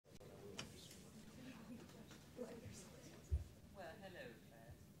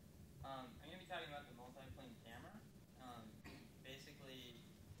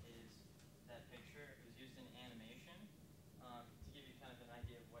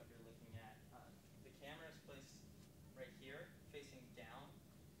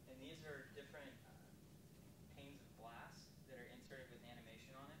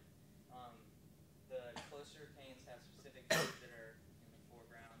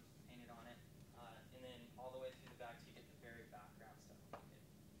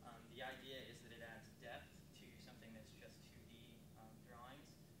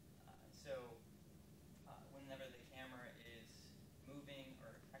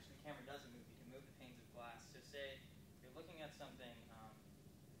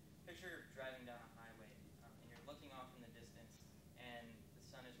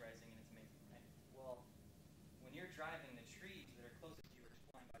driving, the trees that are closest to you are just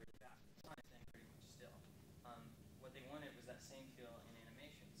flying by really fast. The sun is staying pretty much still. What they wanted was that same feel in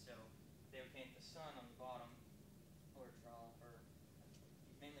animation. So they would paint the sun on the bottom, or draw, or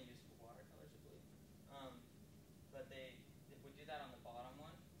mainly used for watercolors, I believe. But they would do that on the bottom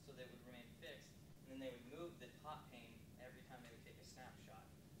one, so they would remain fixed, and then they would move the top pane every time they would take a snapshot,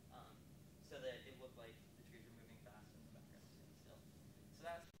 so that it looked like the trees were moving fast and the background was staying still. So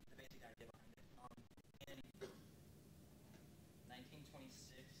that's the basic idea behind it. In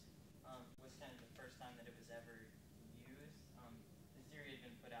 1926 was kind of the first time that it was ever used. The theory had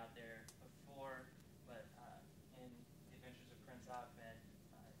been put out there before, but in The Adventures of Prince Ahmed,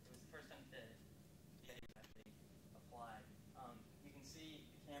 it was the first time that the idea was actually applied. You can see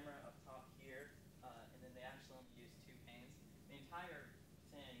the camera up top here, and then they actually only use 2 panes. The entire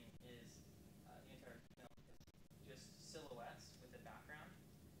thing is, the entire film is just silhouettes with a background.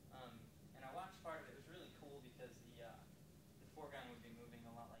 And I watched part of it. It was really cool because the foreground would be moving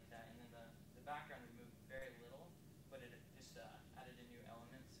a lot like that, and then the background would move very little, but it just added a new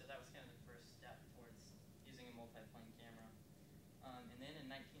element. So that was kind of the first step towards using a multiplane camera. And then in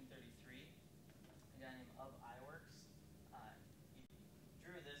 1933, a guy named Ub Iwerks, he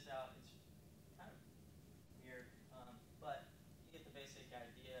drew this out. It's kind of weird, but you get the basic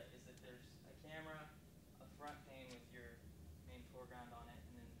idea is that there's a camera, a front pane with your main foreground on it,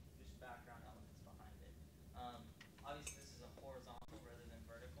 and then just background elements behind it. Obviously, this is a horizontal rather than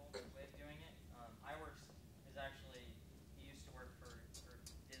vertical way of doing it. Iwerks is actually, he used to work for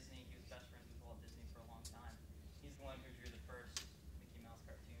Disney. He was best friends with Walt Disney for a long time. He's the one who drew the first Mickey Mouse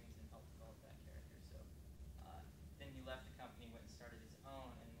cartoons and helped develop that character. So then he left the company, went and started his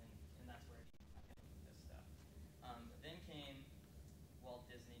own, and that's where he came up with this stuff. Then came Walt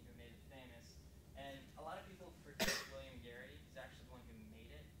Disney, who made it famous. And a lot of people forget William Gary. He's actually the one who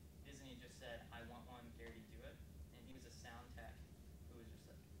made it. Disney just said, I want one, Gary, do it. And he was a sound tech who was just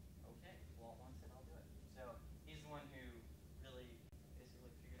like, okay, Walt wants it, I'll do it. So he's the one who really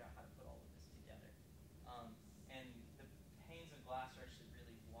basically figured out how to put all of this together. And the panes of glass are actually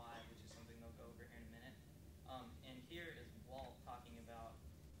really wide, which is something they'll go over here in a minute. And here is Walt talking about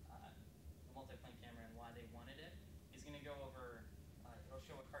the multiplane camera and why they wanted it. He's going to go over, it'll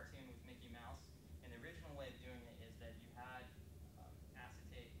show a cartoon with Mickey Mouse. And the original way of doing it is that you had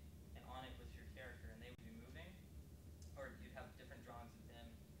acetate, and on it was your character, and they would be moving, or you'd have different drawings of them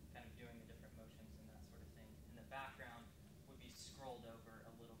kind of doing the different motions and that sort of thing. And the background would be scrolled over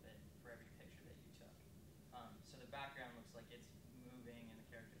a little bit for every picture that you took. So the background looks like it's moving, and the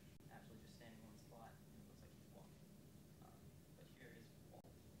character's actually just standing in one spot, and it looks like he's walking. But here is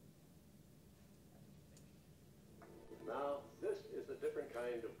Walt. Now, this is a different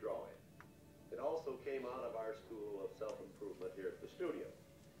kind of drawing. It also came out of our school of self-improvement here at the studio.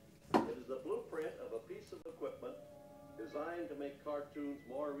 It is the blueprint of a piece of equipment designed to make cartoons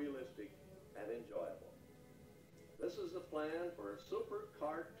more realistic and enjoyable. This is the plan for a super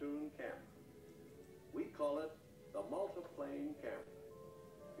cartoon camera. We call it the multiplane camera.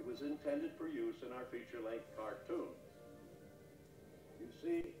 It was intended for use in our feature-length cartoons. You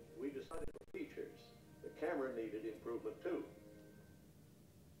see, we decided for features. The camera needed improvement too.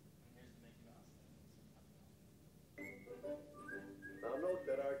 Now note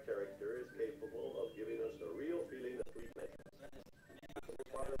that our character is capable of giving us a real feeling of 3 dimensions.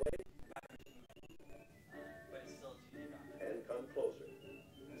 Farther away, But it's still 2D drawing. and come closer. This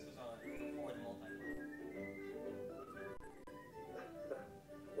was before the multiplane.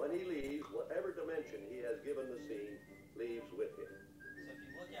 When he leaves, whatever dimension he has given the scene leaves with him. So if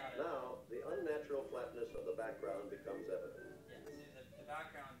you look at it, Now, the unnatural flatness of the background becomes evident. yeah, see the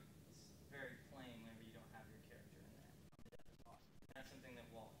background is very plain whenever you don't have your character in there. That was awesome. And that's something that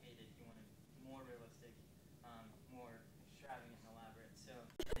Walt hated. He wanted more realistic, more extravagant and elaborate. So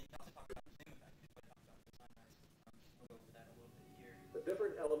you also talk about the zoom effect, which is what I talked about with sunrise. We'll go over that a little bit here. The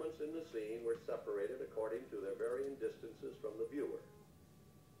different elements in the scene were separated according to their varying distances from the viewer.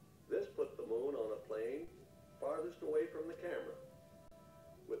 This put the moon on a plane farthest away from the camera.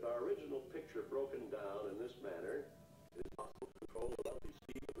 With our original picture broken down in this manner, it is possible to control the relative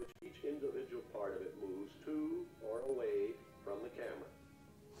speed at which each individual part of it moves to or away from the camera.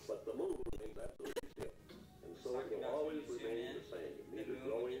 But the moon remains absolutely still, and so it will always remain the same, neither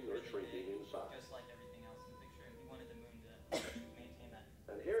growing nor shrinking in size. Just like everything else in the picture, and he wanted the moon to maintain that.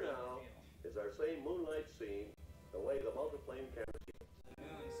 And here now is our same moonlight scene, the way the multiplane camera sees it. The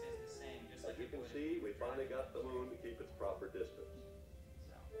moon stays the same, just As like you can see, we finally got the moon to keep its proper distance.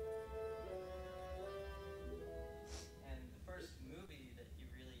 So.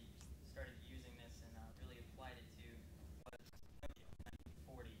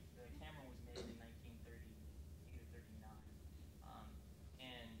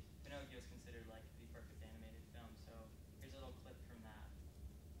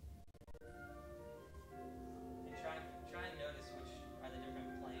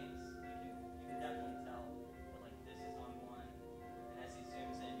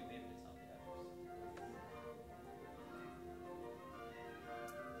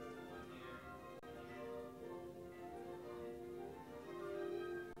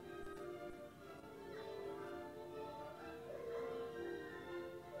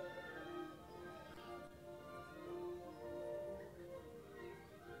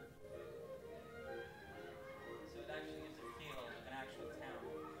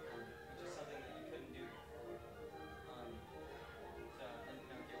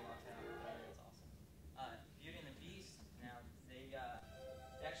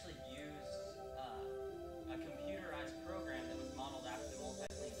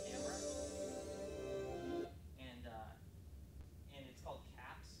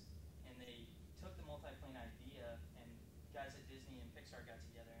 guys at Disney and Pixar got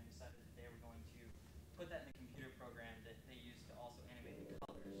together and decided that they were going to put that in the computer program that they use to also animate the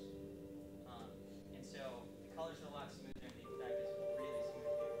colors. And so the colors are a lot smoother, and the effect is really smooth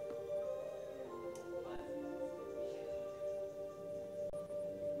here. But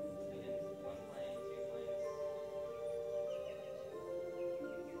again, one plane, two planes.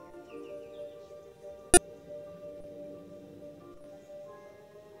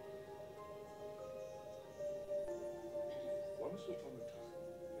 Once upon a time,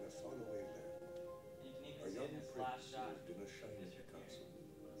 in a faraway land, And you can even a see young in this last prince shot, lived in a shining district here castle.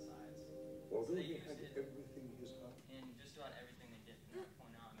 on the sides. Although they he used had it everything his heart, in just about everything they did from that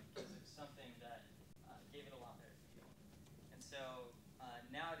point on, because it was something that gave it a lot better feel. And so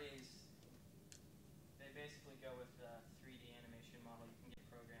nowadays, they basically go with the 3D animation model. You can get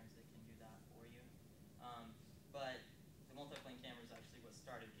programs that can do that for you. But the multiplane camera is actually what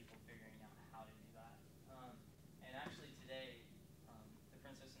started people figuring out how to do that. And actually today, The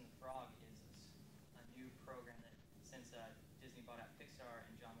Princess and the Frog is a new program that, since Disney bought out Pixar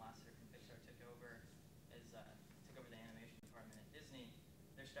and John Lasseter from Pixar took over the animation department at Disney,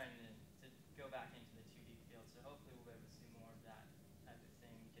 they're starting to go back into the 2D field. So hopefully we'll be able to